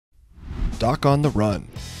Doc on the Run.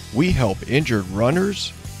 We help injured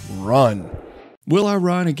runners run. Will I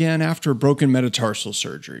run again after a broken metatarsal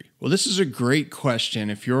surgery? Well, this is a great question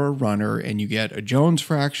if you're a runner and you get a Jones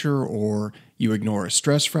fracture or you ignore a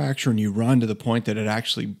stress fracture and you run to the point that it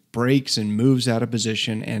actually breaks and moves out of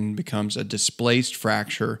position and becomes a displaced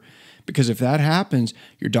fracture. Because if that happens,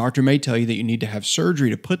 your doctor may tell you that you need to have surgery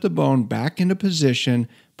to put the bone back into position,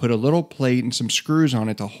 put a little plate and some screws on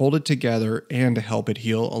it to hold it together and to help it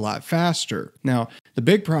heal a lot faster. Now, the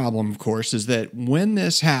big problem, of course, is that when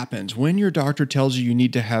this happens, when your doctor tells you you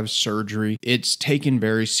need to have surgery, it's taken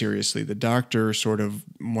very seriously. The doctor sort of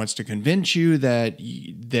wants to convince you that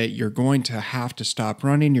you're going to have to stop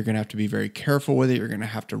running. You're going to have to be very careful with it. You're going to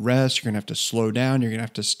have to rest. You're going to have to slow down. You're going to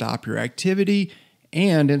have to stop your activity.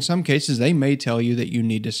 And in some cases, they may tell you that you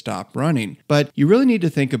need to stop running. But you really need to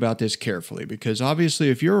think about this carefully because obviously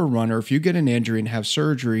if you're a runner, if you get an injury and have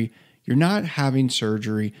surgery, you're not having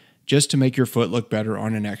surgery just to make your foot look better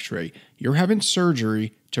on an x-ray. You're having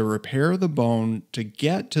surgery to repair the bone to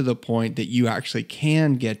get to the point that you actually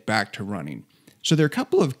can get back to running. So there are a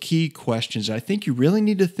couple of key questions that I think you really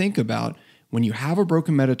need to think about when you have a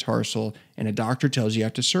broken metatarsal and a doctor tells you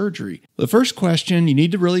have to surgery. The first question you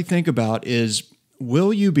need to really think about is,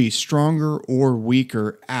 will you be stronger or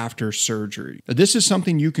weaker after surgery? Now, this is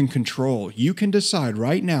something you can control. You can decide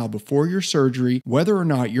right now before your surgery whether or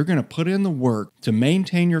not you're going to put in the work to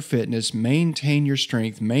maintain your fitness, maintain your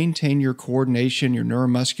strength, maintain your coordination, your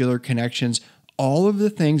neuromuscular connections, all of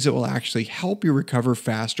the things that will actually help you recover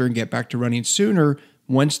faster and get back to running sooner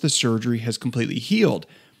once the surgery has completely healed.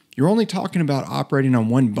 You're only talking about operating on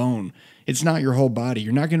one bone. It's not your whole body.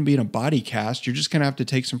 You're not going to be in a body cast. You're just going to have to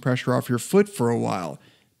take some pressure off your foot for a while.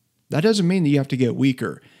 That doesn't mean that you have to get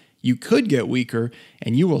weaker. You could get weaker,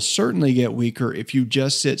 and you will certainly get weaker if you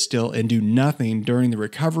just sit still and do nothing during the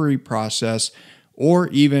recovery process or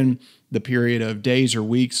even the period of days or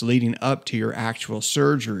weeks leading up to your actual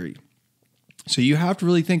surgery. So you have to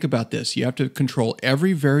really think about this. You have to control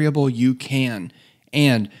every variable you can,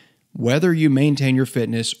 and whether you maintain your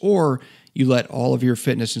fitness or you let all of your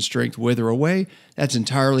fitness and strength wither away, that's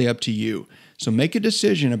entirely up to you. So make a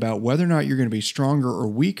decision about whether or not you're going to be stronger or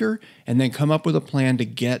weaker, and then come up with a plan to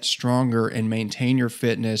get stronger and maintain your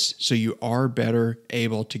fitness so you are better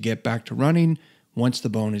able to get back to running once the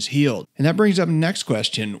bone is healed. And that brings up the next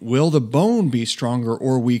question. Will the bone be stronger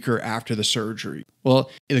or weaker after the surgery? Well,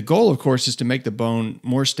 the goal, of course, is to make the bone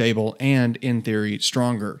more stable and, in theory,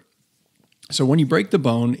 stronger. So when you break the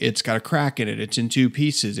bone, it's got a crack in it. It's in two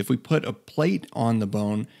pieces. If we put a plate on the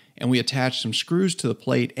bone and we attach some screws to the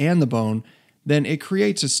plate and the bone, then it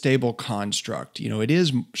creates a stable construct. It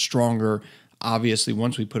is stronger, obviously,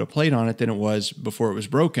 once we put a plate on it than it was before it was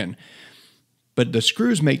broken. But the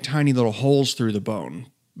screws make tiny little holes through the bone.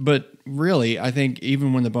 But really, I think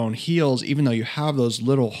even when the bone heals, even though you have those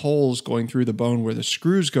little holes going through the bone where the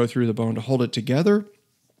screws go through the bone to hold it together,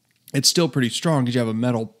 it's still pretty strong because you have a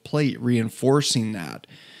metal plate reinforcing that.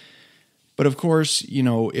 But of course,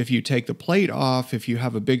 if you take the plate off, if you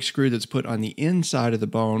have a big screw that's put on the inside of the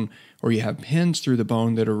bone, or you have pins through the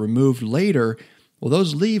bone that are removed later, well,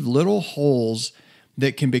 those leave little holes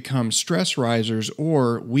that can become stress risers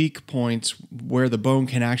or weak points where the bone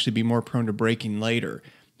can actually be more prone to breaking later.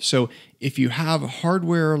 So if you have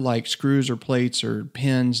hardware like screws or plates or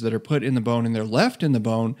pins that are put in the bone and they're left in the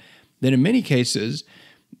bone, then in many cases,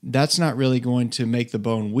 that's not really going to make the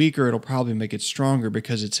bone weaker. It'll probably make it stronger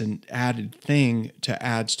because it's an added thing to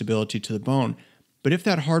add stability to the bone. But if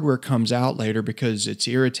that hardware comes out later because it's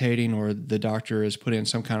irritating or the doctor has put in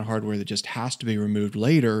some kind of hardware that just has to be removed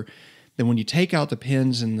later, then when you take out the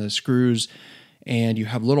pins and the screws and you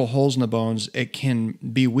have little holes in the bones, it can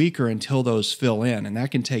be weaker until those fill in. And that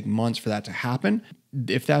can take months for that to happen.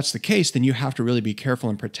 If that's the case, then you have to really be careful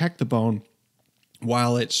and protect the bone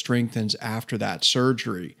while it strengthens after that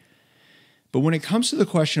surgery. But when it comes to the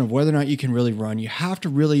question of whether or not you can really run, you have to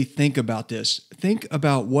really think about this. Think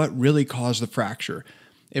about what really caused the fracture.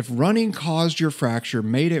 If running caused your fracture,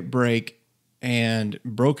 made it break, and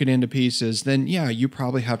broke it into pieces, then yeah, you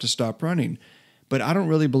probably have to stop running. But I don't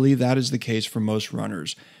really believe that is the case for most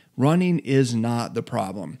runners. Running is not the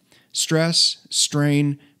problem. Stress,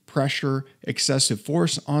 strain, pressure, excessive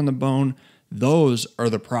force on the bone, those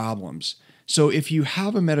are the problems. So if you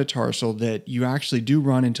have a metatarsal that you actually do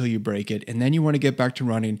run until you break it, and then you want to get back to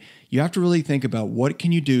running, you have to really think about what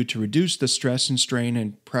can you do to reduce the stress and strain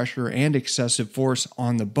and pressure and excessive force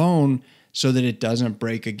on the bone so that it doesn't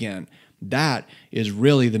break again. That is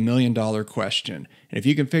really the million-dollar question. And if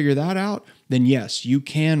you can figure that out, then yes, you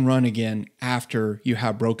can run again after you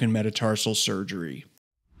have broken metatarsal surgery.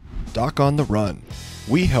 Doc on the Run.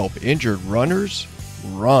 We help injured runners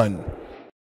run.